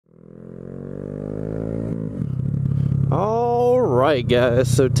Alright guys,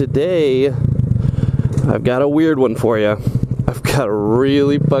 so today I've got a weird one for you. I've got a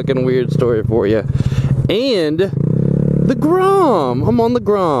really fucking weird story for you. And the Grom! I'm on the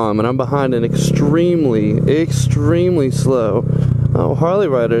Grom and I'm behind an extremely slow. Oh, Harley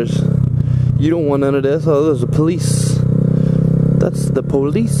riders, you don't want none of this. Oh, there's the police. That's the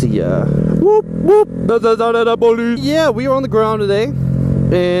policia. Whoop whoop! That's the police. Yeah, we are on the ground today.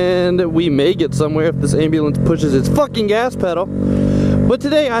 And we may get somewhere if this ambulance pushes its fucking gas pedal. But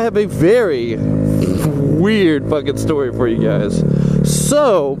today I have a very weird fucking story for you guys.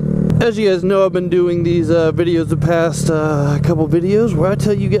 So, as you guys know, I've been doing these videos the past couple videos where I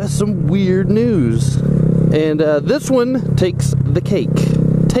tell you guys some weird news. And this one takes the cake.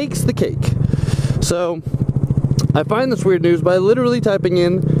 So, I find this weird news by literally typing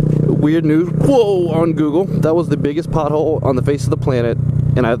in weird news, whoa, on Google. That was the biggest pothole on the face of the planet.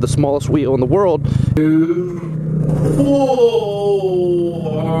 And I have the smallest wheel in the world. Whoa,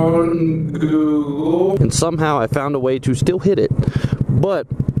 on Google. And somehow I found a way to still hit it. But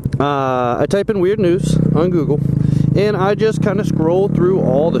I type in weird news on Google, and I just kind of scroll through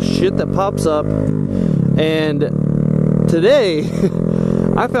all the shit that pops up. And today,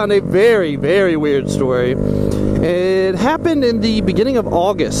 I found a very weird story. It happened in the beginning of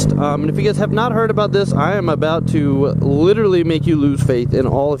August, and if you guys have not heard about this, I am about to literally make you lose faith in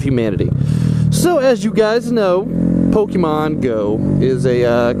all of humanity. So, as you guys know, Pokemon Go is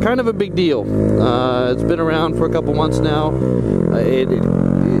a kind of a big deal. It's been around for a couple months now. It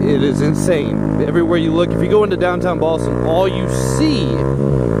is insane. Everywhere you look, if you go into downtown Boston, all you see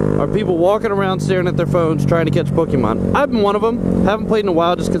are people walking around staring at their phones trying to catch Pokemon. I've been one of them. Haven't played in a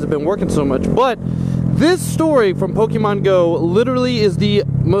while just because I've been working so much, but this story from Pokemon Go literally is the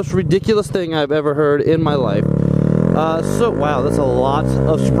most ridiculous thing I've ever heard in my life. Wow, that's a lot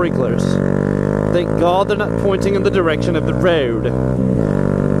of sprinklers. Thank God they're not pointing in the direction of the road.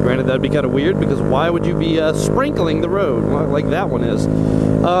 Granted, that'd be kind of weird, because why would you be sprinkling the road like that one is?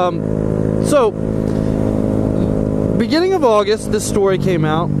 So, beginning of August, this story came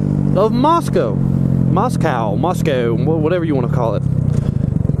out of Moscow, whatever you want to call it,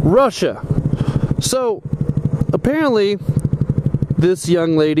 Russia. So, apparently, this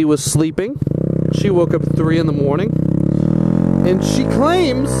young lady was sleeping. She woke up at 3 in the morning, and she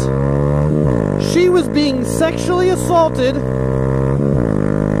claims she was being sexually assaulted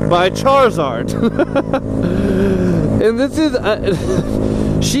by Charizard. And this is,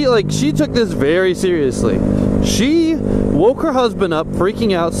 she took this very seriously. She woke her husband up,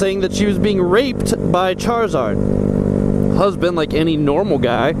 freaking out, saying that she was being raped by Charizard. Husband, like any normal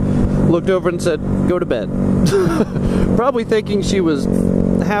guy, looked over and said, "Go to bed." Probably thinking she was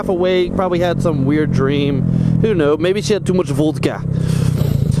half awake, probably had some weird dream. Who knows? Maybe she had too much vodka.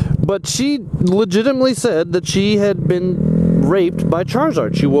 But she legitimately said that she had been raped by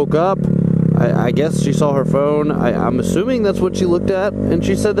Charizard. She woke up, I guess she saw her phone, I'm assuming that's what she looked at, and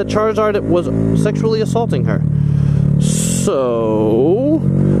she said that Charizard was sexually assaulting her. So,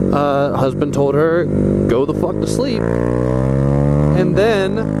 husband told her, go the fuck to sleep. And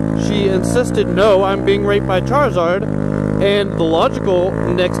then she insisted, no, I'm being raped by Charizard. And the logical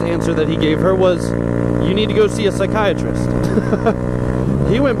next answer that he gave her was, you need to go see a psychiatrist.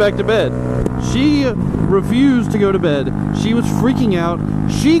 He went back to bed. She refused to go to bed. She was freaking out.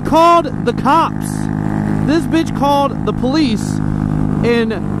 She called the cops. This bitch called the police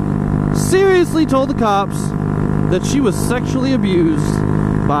and seriously told the cops that she was sexually abused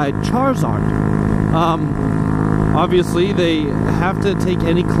by Charizard. Obviously, they have to take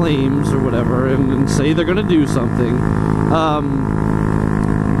any claims or whatever and say they're gonna do something.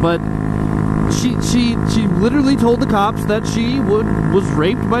 But she literally told the cops that she was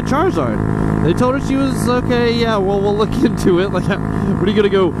raped by Charizard. They told her she was okay. Yeah, well, we'll look into it. Like, what are you gonna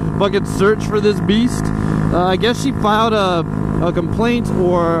go fucking search for this beast? I guess she filed a complaint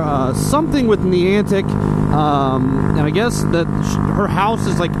or something with Niantic. And I guess that her house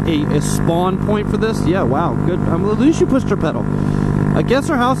is like a spawn point for this. Yeah, wow, good. At least she pushed her pedal. I guess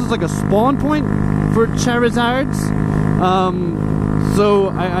her house is like a spawn point for Charizards. So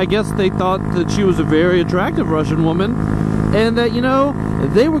I guess they thought that she was a very attractive Russian woman, and that, you know,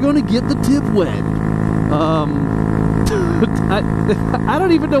 they were going to get the tip wet. I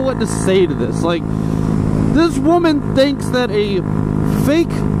don't even know what to say to this. Like, this woman thinks that a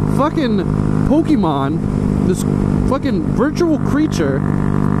fake fucking Pokemon, this fucking virtual creature,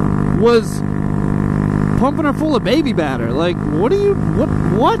 was pumping her full of baby batter. Like, what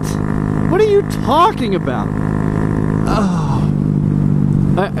are you talking about? Oh.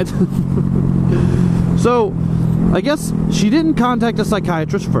 So, I guess she didn't contact a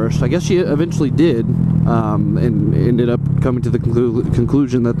psychiatrist first. I guess she eventually did. and ended up coming to the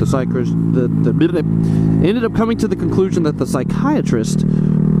conclusion that the psychiatrist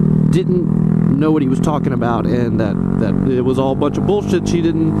didn't know what he was talking about, and that it was all a bunch of bullshit. She's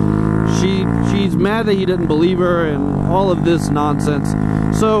mad that he didn't believe her and all of this nonsense.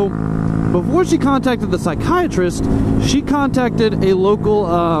 So before she contacted the psychiatrist, she contacted a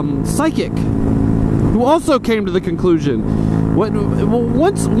local psychic, who also came to the conclusion.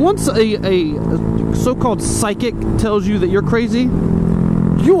 Once a so-called psychic tells you that you're crazy,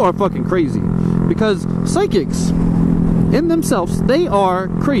 you are fucking crazy. Because psychics, in themselves, they are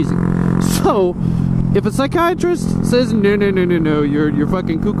crazy. So, if a psychiatrist says, no, you're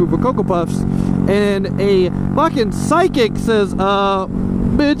fucking cuckoo for Cocoa Puffs, and a fucking psychic says,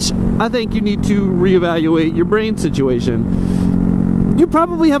 bitch, I think you need to reevaluate your brain situation, you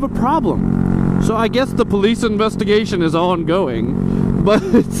probably have a problem. So I guess the police investigation is ongoing, but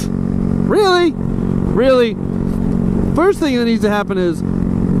really, first thing that needs to happen is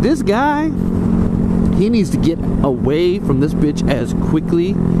this guy, he needs to get away from this bitch as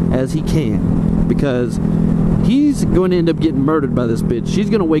quickly as he can, because he's going to end up getting murdered by this bitch. She's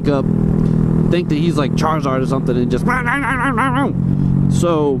going to wake up, think that he's like Charizard or something, and just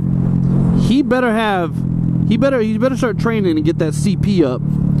so he better start training and get that CP up,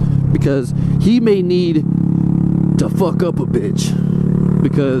 because he may need to fuck up a bitch,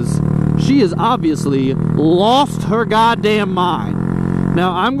 because she has obviously lost her goddamn mind.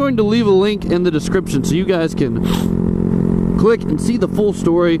 Now, I'm going to leave a link in the description so you guys can click and see the full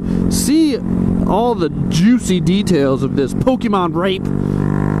story, see all the juicy details of this Pokemon rape.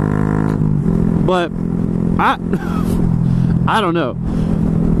 But I don't know.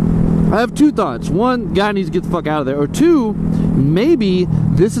 I have two thoughts. One, guy needs to get the fuck out of there. Or two, maybe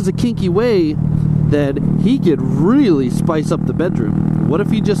this is a kinky way that he could really spice up the bedroom. What if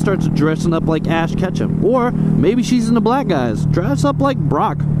he just starts dressing up like Ash Ketchum? Or maybe she's into black guys. Dress up like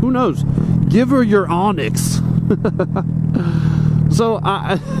Brock. Who knows? Give her your Onyx. So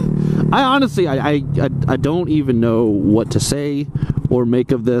I honestly, I don't even know what to say or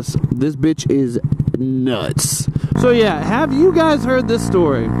make of this. This bitch is nuts. So yeah, have you guys heard this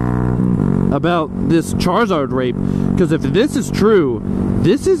story about this Charizard rape? Because if this is true,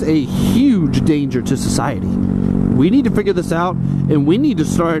 this is a huge danger to society. We need to figure this out, and we need to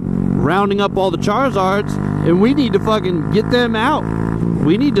start rounding up all the Charizards, and we need to fucking get them out.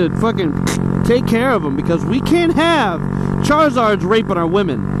 We need to fucking take care of them, because we can't have Charizards raping our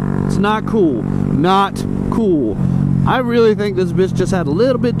women. It's not cool. Not cool. I really think this bitch just had a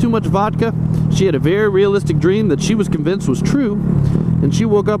little bit too much vodka. She had a very realistic dream that she was convinced was true, and she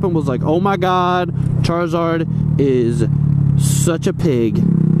woke up and was like, oh my god, Charizard is such a pig.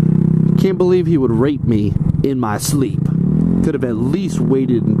 Can't believe he would rape me in my sleep. Could have at least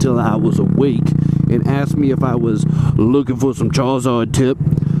waited until I was awake and asked me if I was looking for some Charizard tip.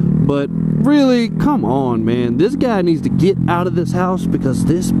 But really, come on, man. This guy needs to get out of this house, because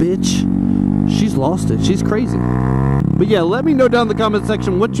this bitch, she's lost it. She's crazy. But yeah, let me know down in the comment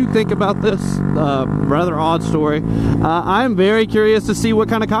section what you think about this rather odd story. I'm very curious to see what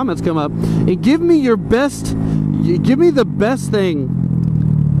kind of comments come up. And give me your best, give me the best thing,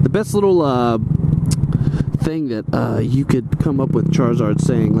 the best little thing that you could come up with Charizard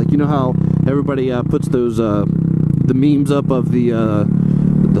saying. Like, you know how everybody puts those the memes up of the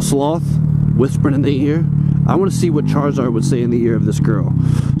sloth whispering in the ear? I want to see what Charizard would say in the ear of this girl.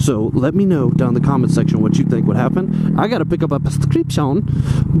 So let me know down in the comment section what you think would happen. I gotta pick up a prescription.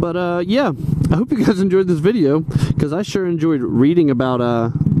 But yeah, I hope you guys enjoyed this video, because I sure enjoyed reading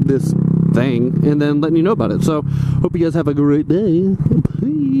about this thing and then letting you know about it. So hope you guys have a great day.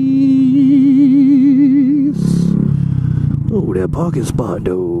 Peace. Oh, that parking spot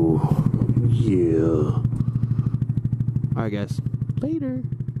though. Yeah. Alright guys, later.